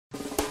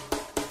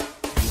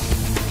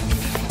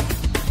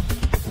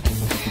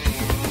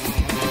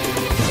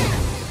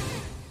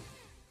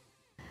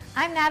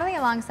I'm Natalie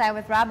alongside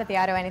with Rob at the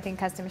AutoAnything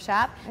Custom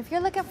Shop. If you're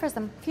looking for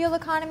some fuel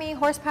economy,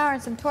 horsepower,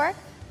 and some torque,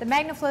 the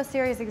Magnaflow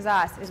Series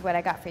exhaust is what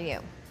I got for you.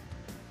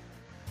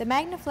 The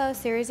Magnaflow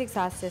Series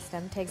exhaust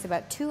system takes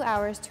about 2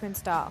 hours to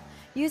install,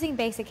 using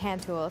basic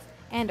hand tools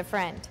and a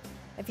friend.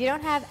 If you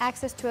don't have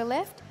access to a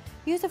lift,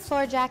 use a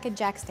floor jack and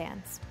jack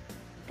stands.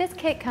 This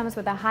kit comes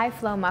with a high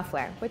flow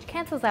muffler, which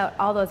cancels out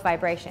all those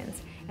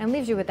vibrations and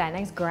leaves you with that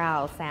nice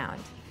growl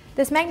sound.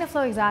 This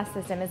Magnaflow exhaust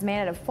system is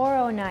made out of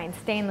 409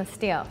 stainless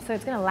steel, so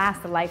it's going to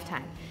last a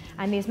lifetime.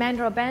 And these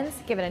mandrel bends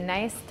give it a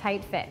nice,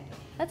 tight fit.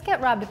 Let's get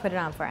Rob to put it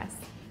on for us.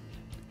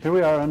 Here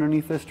we are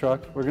underneath this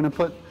truck. We're going to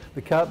put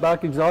the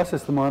catback exhaust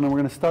system on, and we're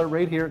going to start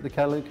right here at the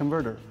catalytic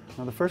converter.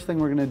 Now the first thing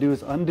we're going to do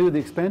is undo the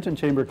expansion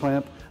chamber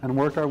clamp and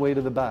work our way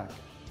to the back.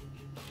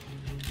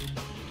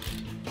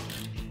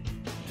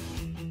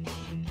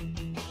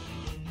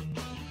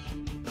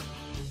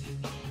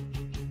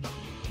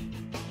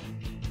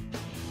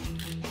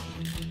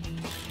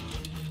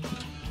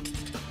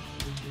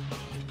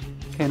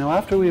 Okay, now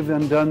after we've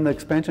undone the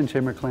expansion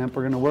chamber clamp,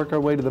 we're going to work our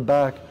way to the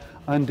back,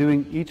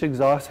 undoing each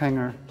exhaust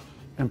hanger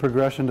in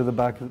progression to the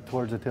back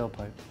towards the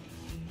tailpipe.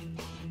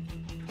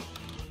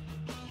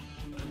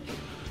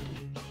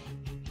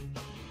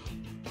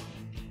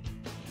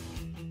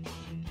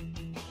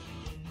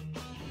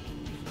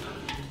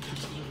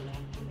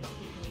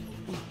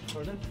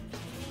 Pardon?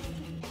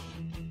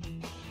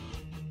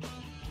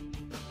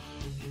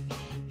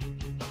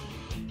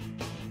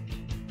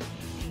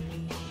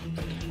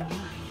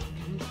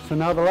 So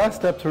now the last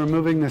step to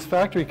removing this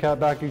factory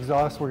catback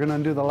exhaust, we're going to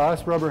undo the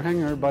last rubber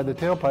hanger by the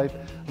tailpipe,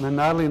 and then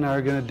Natalie and I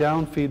are going to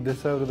down feed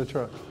this out of the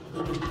truck.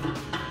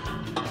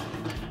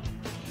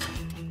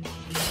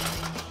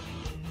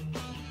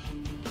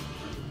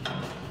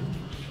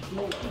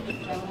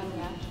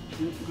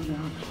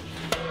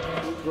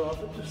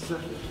 Drop it just a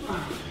second.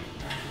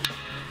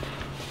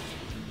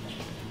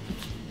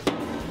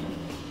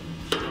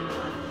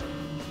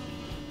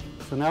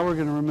 So now we're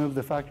going to remove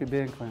the factory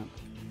band clamp.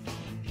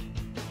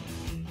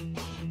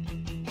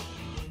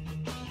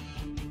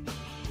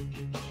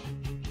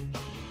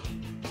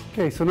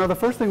 Okay, so now the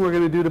first thing we're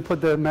going to do to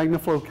put the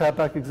Magnaflow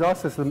catback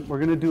exhaust system, we're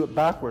going to do it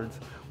backwards.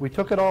 We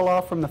took it all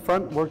off from the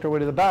front, worked our way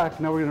to the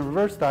back. Now we're going to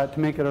reverse that to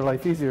make it our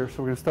life easier.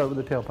 So we're going to start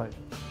with the tailpipe.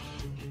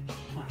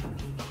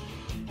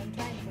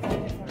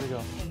 There we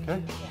go.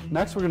 Okay.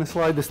 Next, we're going to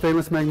slide the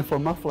stainless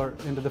Magnaflow muffler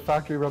into the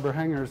factory rubber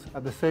hangers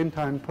at the same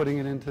time putting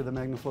it into the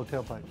Magnaflow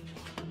tailpipe.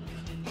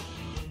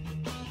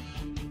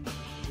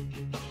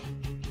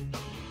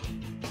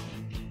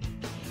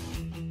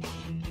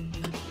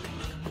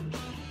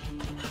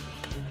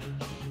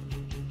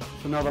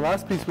 So now the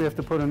last piece we have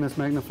to put in this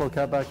Magnaflow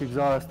catback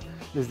exhaust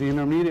is the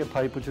intermediate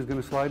pipe, which is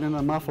going to slide in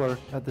the muffler.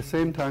 At the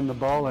same time, the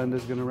ball end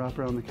is going to wrap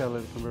around the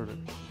catalytic converter.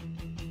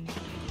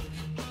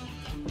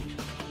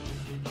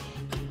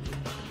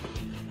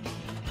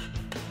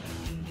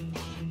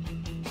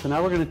 So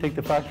now we're going to take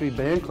the factory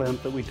band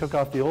clamp that we took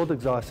off the old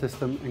exhaust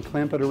system and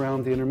clamp it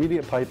around the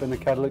intermediate pipe and the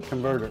catalytic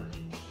converter.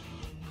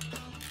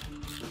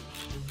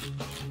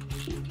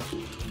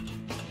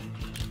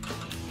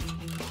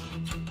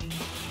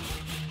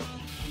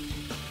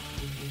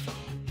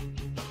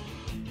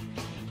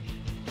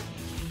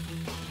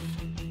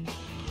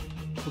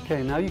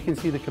 Okay, now you can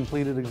see the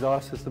completed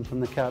exhaust system from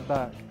the cat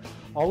back.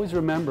 Always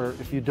remember,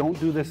 if you don't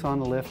do this on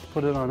the lift,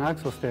 put it on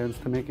axle stands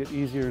to make it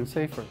easier and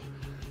safer.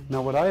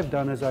 Now what I have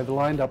done is I've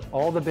lined up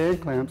all the band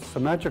clamps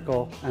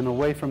symmetrical and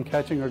away from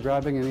catching or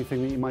grabbing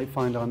anything that you might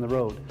find on the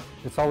road.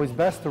 It's always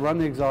best to run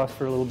the exhaust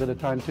for a little bit of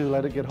time too,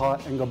 let it get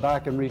hot, and go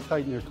back and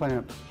retighten your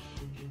clamps.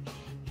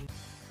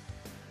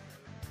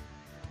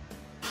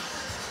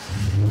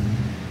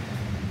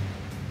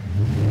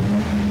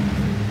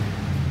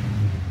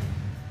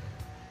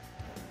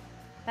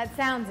 That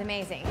sounds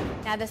amazing.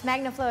 Now this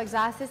Magnaflow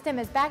exhaust system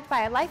is backed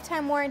by a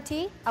lifetime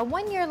warranty, a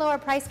 1-year lower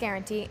price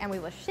guarantee, and we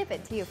will ship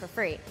it to you for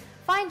free.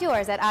 Find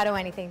yours at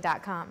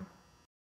AutoAnything.com.